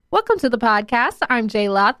Welcome to the podcast. I'm Jay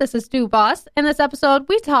Lott. This is Stu Boss. In this episode,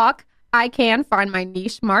 we talk, I can find my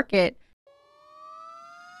niche market.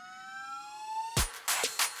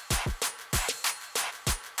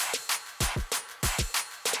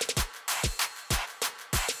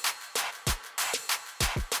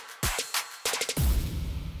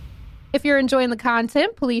 If you're enjoying the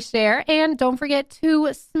content, please share. And don't forget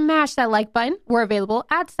to smash that like button. We're available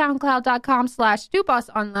at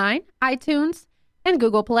soundcloud.com/StuBossOnline, iTunes, and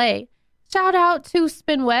Google Play. Shout out to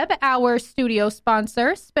SpinWeb, our studio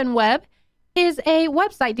sponsor. SpinWeb is a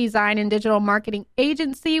website design and digital marketing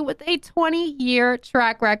agency with a 20-year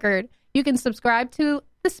track record. You can subscribe to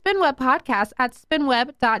the SpinWeb podcast at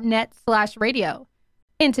spinweb.net/radio.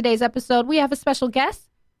 In today's episode, we have a special guest,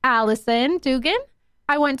 Allison Dugan.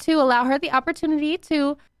 I want to allow her the opportunity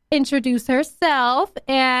to introduce herself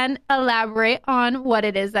and elaborate on what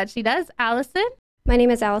it is that she does. Allison? My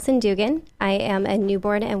name is Allison Dugan. I am a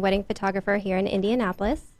newborn and wedding photographer here in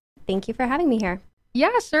Indianapolis. Thank you for having me here.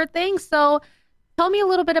 Yeah, sure thing. So tell me a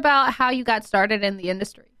little bit about how you got started in the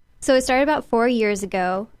industry. So it started about 4 years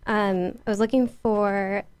ago. I was looking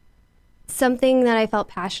for something that I felt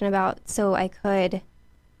passionate about so I could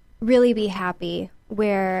really be happy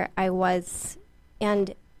where I was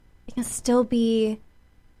and still be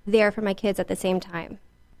there for my kids at the same time.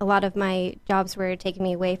 A lot of my jobs were taking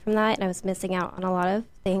me away from that, and I was missing out on a lot of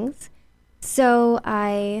things. So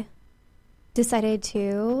I decided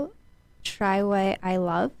to try what I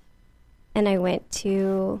love, and I went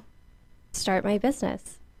to start my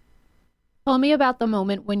business. Tell me about the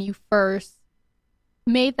moment when you first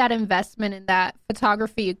made that investment in that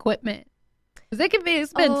photography equipment. Because it can be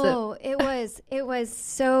expensive. Oh, it was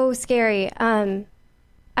so scary.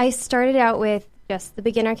 I started out with just the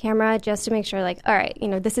beginner camera just to make sure, like, all right,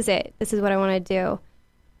 this is it. This is what I want to do.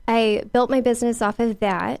 I built my business off of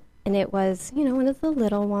that, and it was, one of the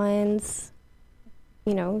little ones,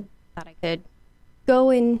 that I could go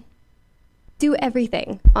and do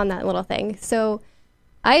everything on that little thing. So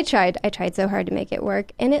I tried so hard to make it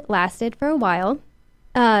work, and it lasted for a while.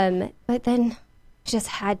 But then just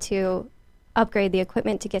had to upgrade the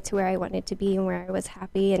equipment to get to where I wanted to be and where I was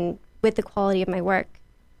happy and with the quality of my work.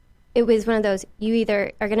 It was one of those, you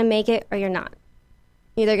either are going to make it or you're not.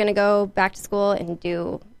 You're either going to go back to school and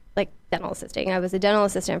do like dental assisting. I was a dental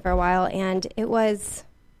assistant for a while, and it was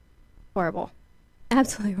horrible.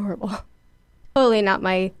 Absolutely horrible. Totally not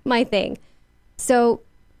my thing. So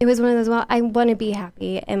it was one of those, well, I want to be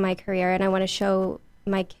happy in my career, and I want to show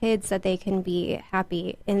my kids that they can be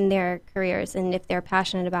happy in their careers, and if they're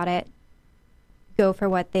passionate about it, go for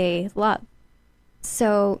what they love.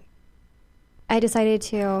 So I decided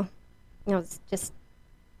to, just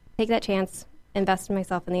take that chance, invest in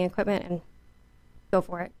myself in the equipment, and go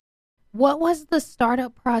for it. What was the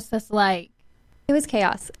startup process like? It was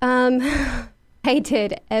chaos. I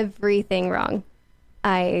did everything wrong.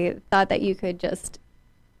 I thought that you could just,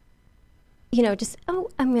 I'm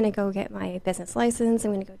going to go get my business license.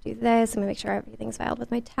 I'm going to go do this. I'm going to make sure everything's filed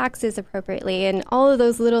with my taxes appropriately and all of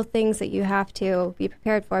those little things that you have to be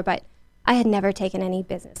prepared for. But I had never taken any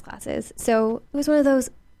business classes. So it was one of those,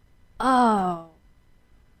 that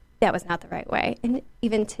was not the right way. And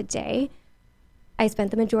even today, I spent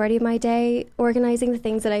the majority of my day organizing the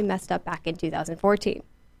things that I messed up back in 2014.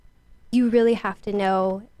 You really have to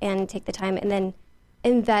know and take the time and then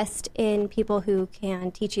invest in people who can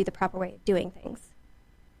teach you the proper way of doing things.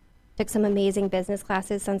 Took some amazing business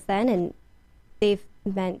classes since then, and they've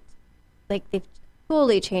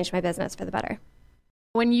totally changed my business for the better.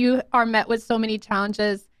 When you are met with so many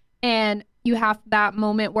challenges and you have that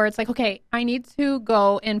moment where it's like, okay, I need to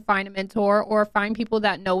go and find a mentor or find people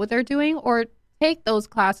that know what they're doing or take those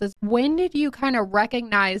classes. When did you kind of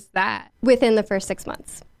recognize that? Within the first 6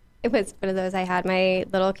 months. It was one of those, I had my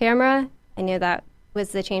little camera. I knew that was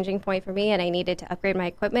the changing point for me, and I needed to upgrade my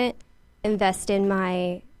equipment, invest in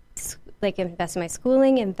my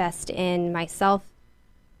schooling, invest in myself,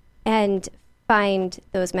 and find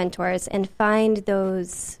those mentors and find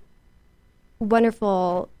those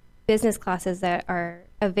wonderful business classes that are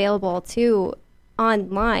available too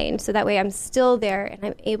online. So that way I'm still there and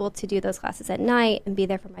I'm able to do those classes at night and be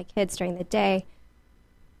there for my kids during the day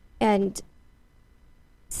and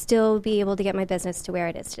still be able to get my business to where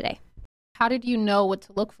it is today. How did you know what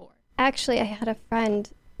to look for? Actually, I had a friend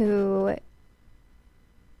who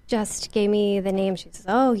just gave me the name. She says,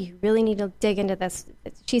 oh, you really need to dig into this.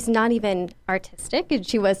 She's not even artistic, and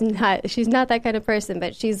she's not that kind of person,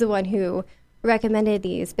 but she's the one who recommended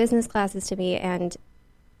these business classes to me, and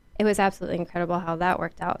it was absolutely incredible how that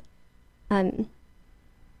worked out. And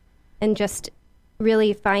just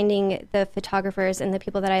really finding the photographers and the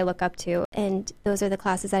people that I look up to. And those are the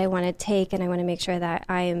classes that I want to take, and I want to make sure that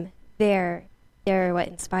I'm there. They're what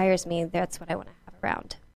inspires me. That's what I want to have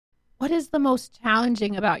around. What is the most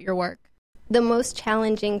challenging about your work? The most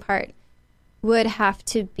challenging part would have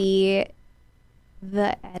to be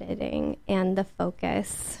the editing and the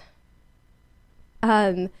focus.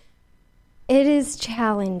 It is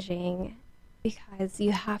challenging because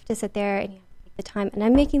you have to sit there and you have to take the time. And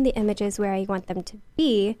I'm making the images where I want them to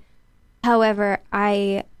be. However,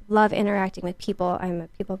 I love interacting with people. I'm a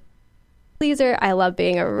people pleaser. I love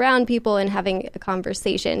being around people and having a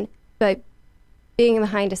conversation. But being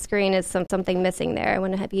behind a screen is something missing there. I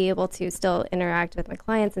want to be able to still interact with my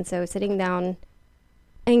clients. And so sitting down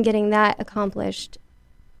and getting that accomplished.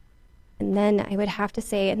 And then I would have to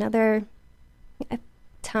say another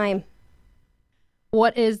time.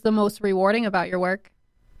 What is the most rewarding about your work?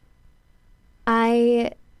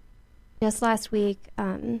 I just last week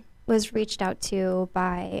was reached out to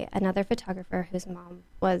by another photographer whose mom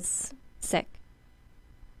was sick.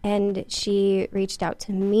 And she reached out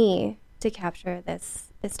to me to capture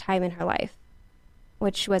this time in her life,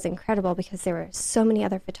 which was incredible because there were so many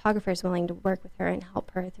other photographers willing to work with her and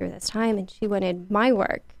help her through this time, and she wanted my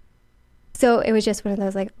work. So it was just one of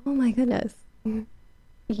those like, oh my goodness,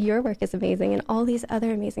 your work is amazing, and all these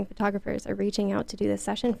other amazing photographers are reaching out to do this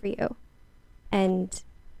session for you. And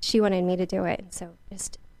she wanted me to do it. And so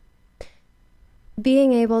just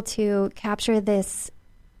being able to capture this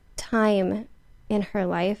time in her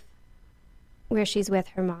life where she's with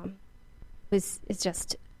her mom is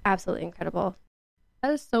just absolutely incredible.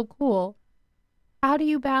 That is so cool. How do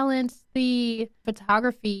you balance the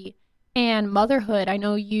photography and motherhood? I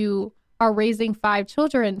know you are raising 5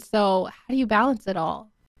 children, so how do you balance it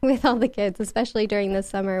all? With all the kids, especially during the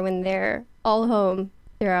summer when they're all home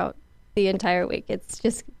throughout the entire week.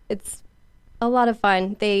 It's a lot of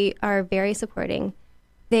fun. They are very supporting.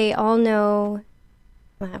 They all know,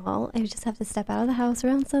 well, I just have to step out of the house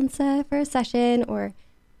around sunset for a session, or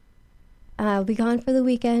I'll be gone for the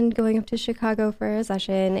weekend going up to Chicago for a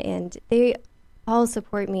session, and they all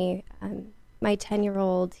support me. My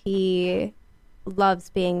 10-year-old, he loves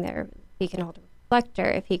being there. He can hold a reflector,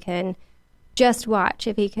 if he can just watch,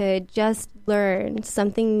 if he could just learn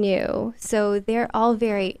something new. So they're all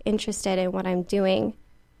very interested in what I'm doing,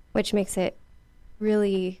 which makes it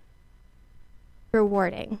really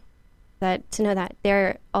rewarding to know that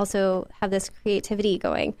they're also have this creativity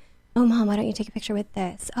going. Oh, Mom, why don't you take a picture with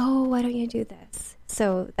this? Oh, why don't you do this?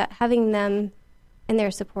 So that having them and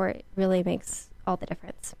their support really makes all the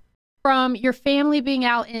difference. From your family being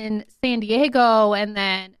out in San Diego and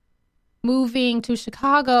then moving to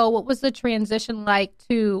Chicago, what was the transition like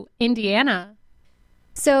to Indiana?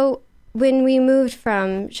 So when we moved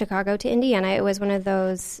from Chicago to Indiana, it was one of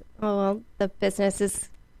those, oh, well, the business is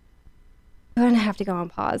going to have to go on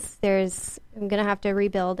pause. I'm going to have to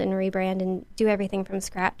rebuild and rebrand and do everything from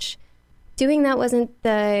scratch. Doing that wasn't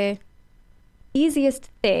the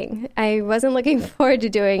easiest thing. I wasn't looking forward to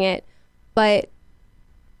doing it, but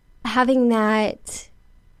having that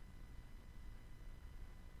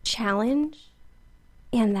challenge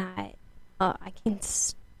and that I can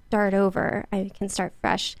start over, I can start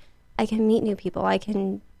fresh, I can meet new people, I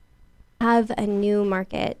can have a new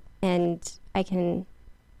market, and I can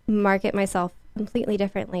market myself completely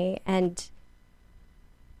differently. And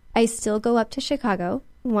I still go up to Chicago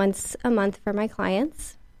once a month for my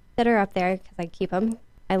clients that are up there because I keep them.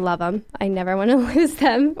 I love them. I never want to lose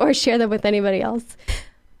them or share them with anybody else.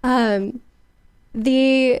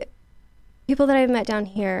 The people that I've met down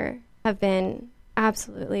here have been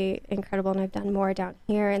absolutely incredible, and I've done more down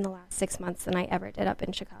here in the last 6 months than I ever did up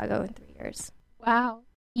in Chicago in 3 years. Wow.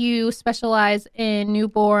 You specialize in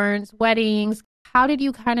newborns, weddings. How did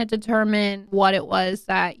you kind of determine what it was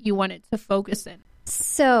that you wanted to focus in?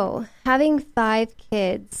 So, having 5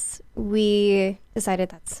 kids, we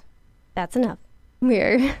decided that's enough. We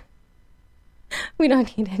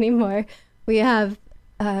don't need any more. We have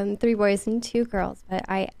 3 boys and 2 girls, but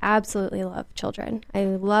I absolutely love children. I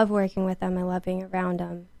love working with them. I love being around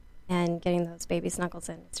them and getting those baby snuggles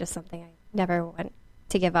in. It's just something I never want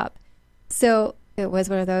to give up. So it was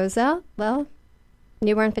one of those, well,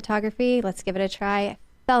 newborn photography, let's give it a try. I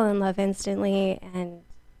fell in love instantly, and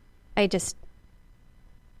I just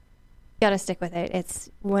got to stick with it.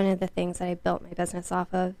 It's one of the things that I built my business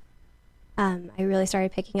off of. I really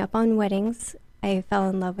started picking up on weddings. I fell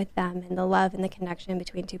in love with them, and the love and the connection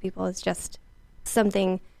between 2 people is just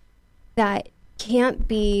something that can't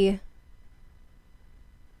be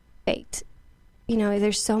faked. You know,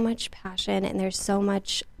 there's so much passion and there's so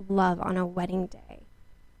much love on a wedding day.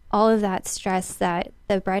 all of that stress that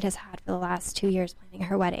the bride has had for the last 2 years planning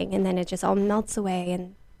her wedding, and then it just all melts away,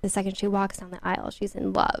 and the second she walks down the aisle, she's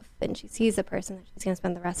in love, and she sees the person that she's going to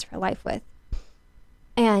spend the rest of her life with.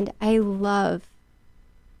 And I love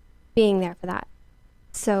being there for that.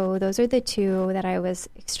 So those are the two that I was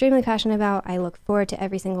extremely passionate about. I look forward to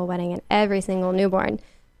every single wedding and every single newborn.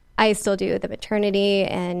 I still do the maternity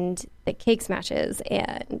and the cake smashes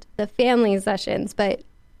and the family sessions, but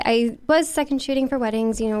I was second shooting for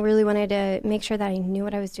weddings, really wanted to make sure that I knew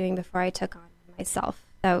what I was doing before I took on myself.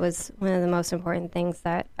 That was one of the most important things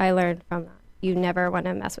that I learned from that. You never want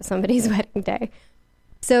to mess with somebody's wedding day.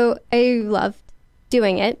 So I loved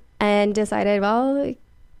doing it and decided, well,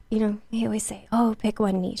 they always say, oh, pick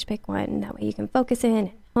one niche, pick one. That way you can focus in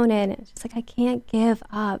and hone in. And it's just like, I can't give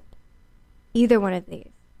up either one of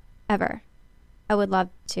these ever. I would love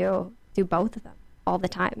to do both of them all the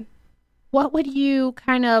time. What would you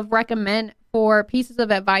kind of recommend for pieces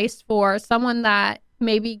of advice for someone that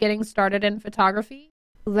may be getting started in photography?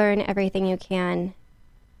 Learn everything you can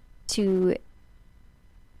to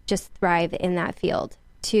just thrive in that field,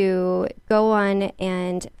 to go on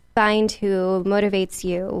and find who motivates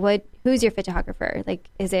you. Who's your photographer? Like,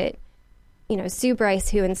 is it, Sue Bryce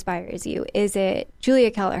who inspires you? Is it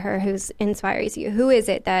Julia Kelleher who inspires you? Who is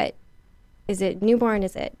it is it newborn?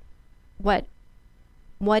 Is it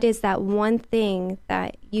what is that one thing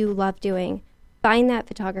that you love doing? Find that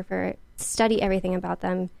photographer, study everything about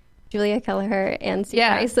them. Julia Kelleher and Sue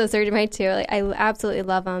Bryce, those are my two. Like, I absolutely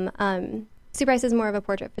love them. Sue Bryce is more of a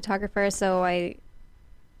portrait photographer, so I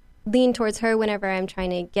lean towards her whenever I'm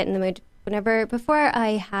trying to get in the mood. Before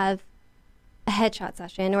I have a headshot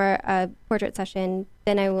session or a portrait session,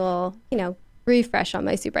 then I will, refresh on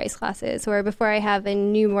my Sue Bryce classes. Or before I have a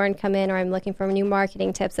newborn come in or I'm looking for new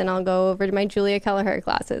marketing tips, and I'll go over to my Julia Kelleher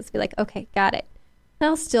classes, be like, okay, got it. And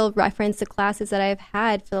I'll still reference the classes that I've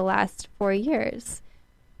had for the last 4 years.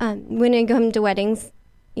 When I come to weddings,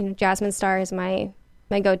 Jasmine Starr is my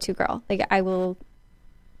go-to girl. Like, I will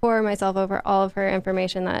pour myself over all of her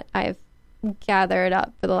information that I've gathered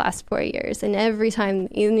up for the last 4 years. And every time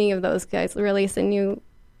any of those guys release a new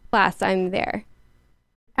class, I'm there.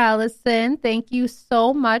 Allison, thank you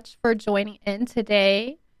so much for joining in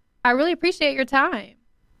today. I really appreciate your time.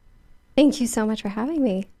 Thank you so much for having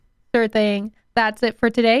me. Sure thing. That's it for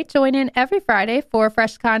today. Join in every Friday for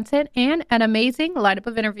fresh content and an amazing lineup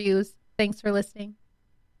of interviews. Thanks for listening.